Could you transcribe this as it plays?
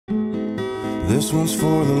This one's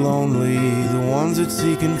for the lonely, the ones that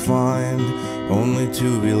seek and find, only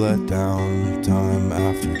to be let down time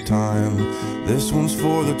after time. This one's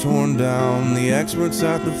for the torn down, the experts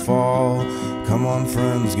at the fall. Come on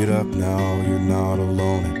friends, get up now, you're not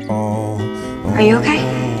alone at all. Oh, are you okay?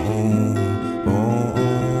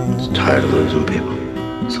 I'm tired of losing people,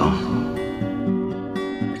 so.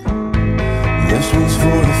 This one's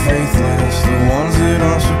for the faithless, the ones that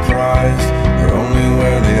are surprised, are only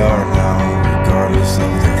where they